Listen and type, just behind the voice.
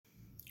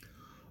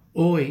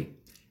Hoy,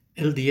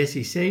 el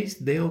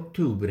 16 de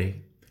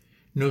octubre,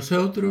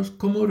 nosotros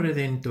como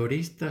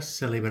redentoristas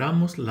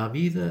celebramos la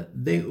vida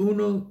de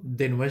uno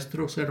de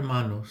nuestros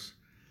hermanos,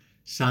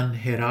 San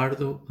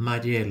Gerardo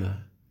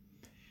Mayela.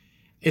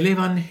 El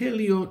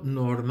Evangelio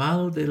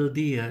normal del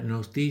día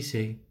nos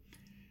dice: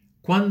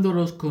 cuando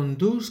los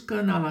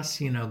conduzcan a las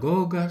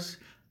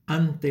sinagogas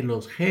ante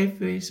los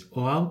jefes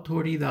o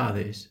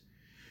autoridades,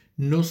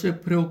 no se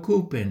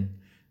preocupen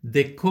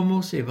de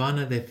cómo se van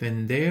a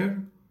defender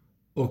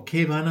o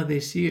qué van a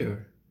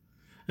decir.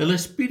 El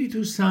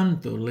Espíritu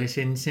Santo les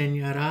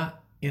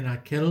enseñará en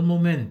aquel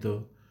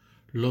momento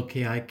lo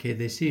que hay que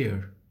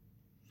decir.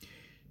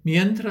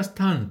 Mientras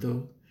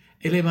tanto,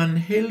 el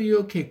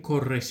Evangelio que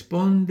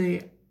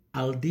corresponde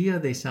al día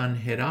de San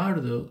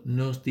Gerardo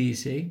nos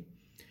dice: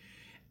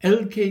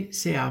 el que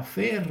se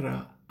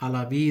aferra a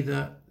la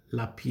vida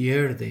la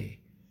pierde.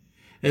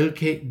 El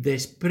que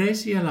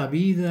desprecia la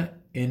vida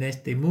en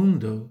este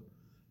mundo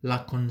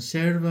la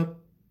conserva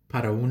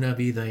para una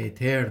vida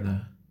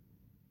eterna.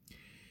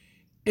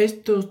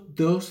 Estos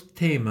dos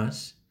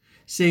temas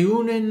se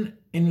unen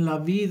en la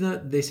vida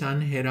de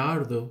San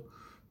Gerardo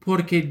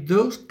porque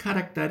dos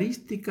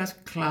características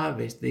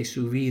claves de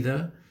su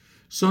vida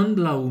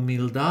son la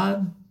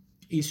humildad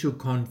y su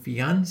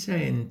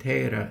confianza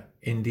entera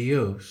en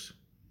Dios.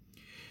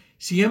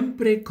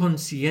 Siempre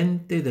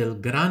consciente del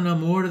gran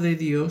amor de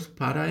Dios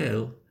para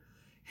él,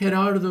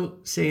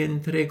 Gerardo se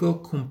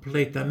entregó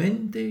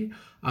completamente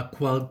a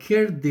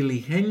cualquier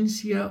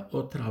diligencia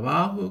o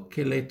trabajo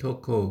que le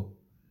tocó.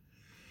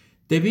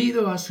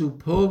 Debido a su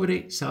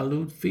pobre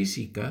salud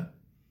física,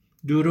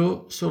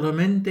 duró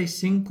solamente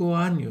 5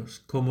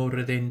 años como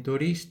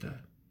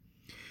redentorista.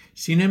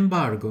 Sin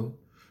embargo,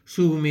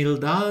 su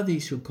humildad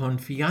y su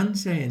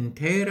confianza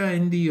entera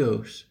en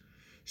Dios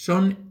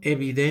son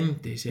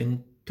evidentes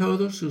en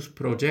todos sus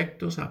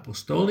proyectos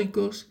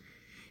apostólicos,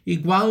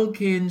 igual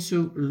que en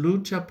su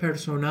lucha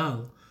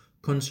personal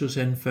con sus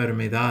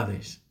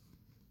enfermedades.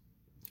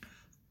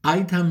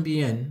 Hay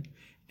también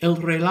el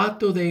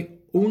relato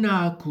de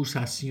una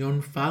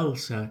acusación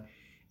falsa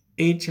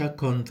hecha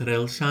contra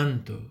el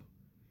santo.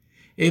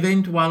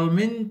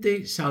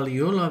 Eventualmente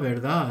salió la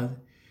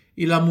verdad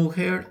y la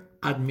mujer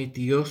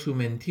admitió su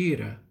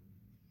mentira.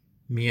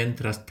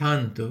 Mientras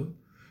tanto,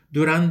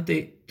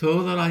 durante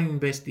toda la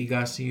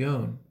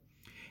investigación,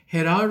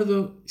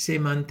 Gerardo se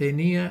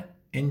mantenía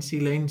en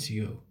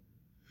silencio.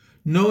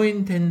 No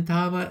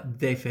intentaba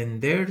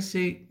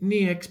defenderse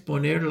ni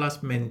exponer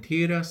las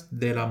mentiras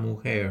de la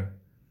mujer.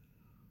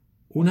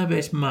 Una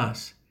vez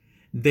más,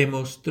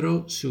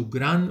 demostró su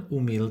gran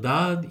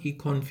humildad y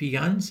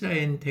confianza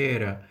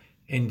entera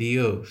en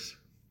Dios.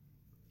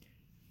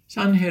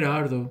 San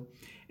Gerardo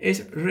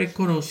es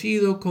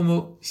reconocido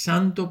como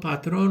santo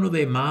patrono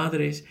de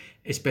madres,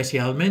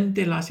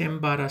 especialmente las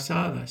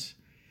embarazadas,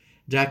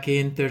 ya que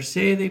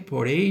intercede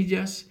por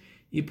ellas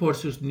y por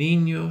sus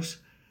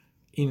niños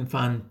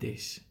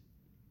infantes.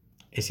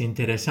 Es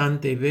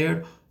interesante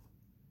ver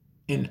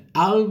un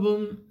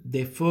álbum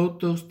de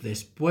fotos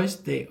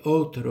después de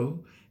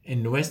otro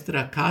en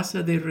nuestra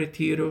casa de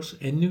retiros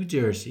en New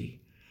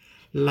Jersey,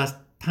 las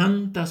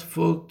tantas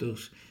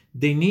fotos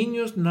de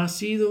niños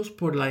nacidos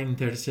por la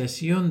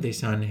intercesión de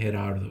San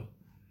Gerardo,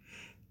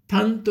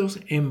 tantos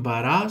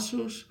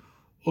embarazos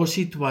o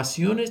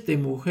situaciones de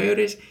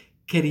mujeres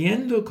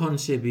queriendo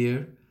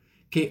concebir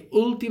que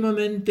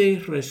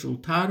últimamente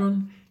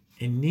resultaron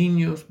en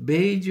niños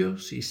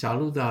bellos y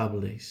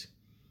saludables,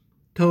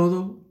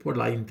 todo por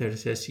la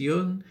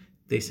intercesión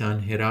de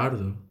San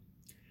Gerardo.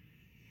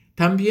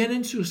 También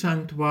en su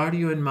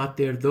santuario en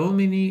Mater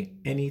Domini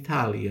en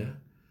Italia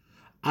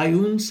hay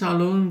un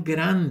salón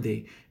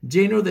grande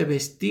lleno de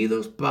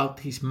vestidos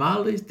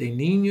bautismales de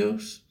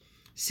niños,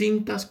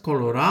 cintas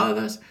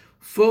coloradas,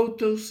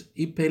 fotos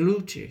y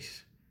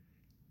peluches,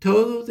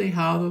 todo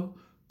dejado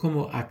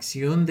como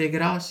acción de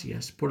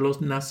gracias por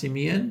los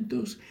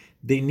nacimientos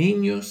de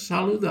niños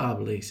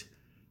saludables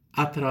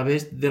a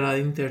través de la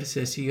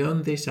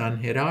intercesión de San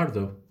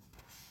Gerardo.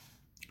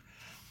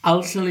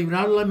 Al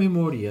celebrar la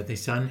memoria de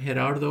San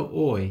Gerardo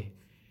hoy,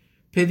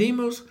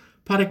 pedimos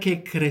para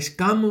que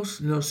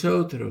crezcamos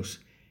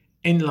nosotros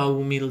en la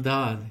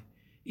humildad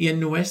y en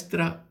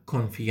nuestra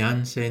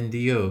confianza en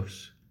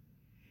Dios.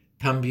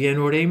 También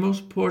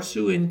oremos por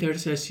su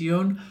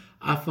intercesión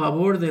a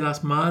favor de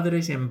las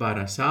madres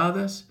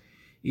embarazadas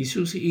y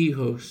sus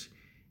hijos,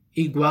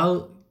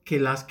 igual que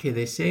las que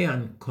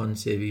desean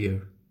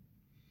concebir.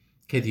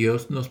 Que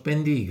Dios nos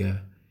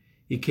bendiga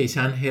y que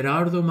San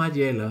Gerardo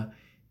Mayela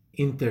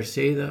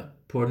interceda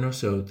por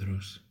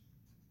nosotros.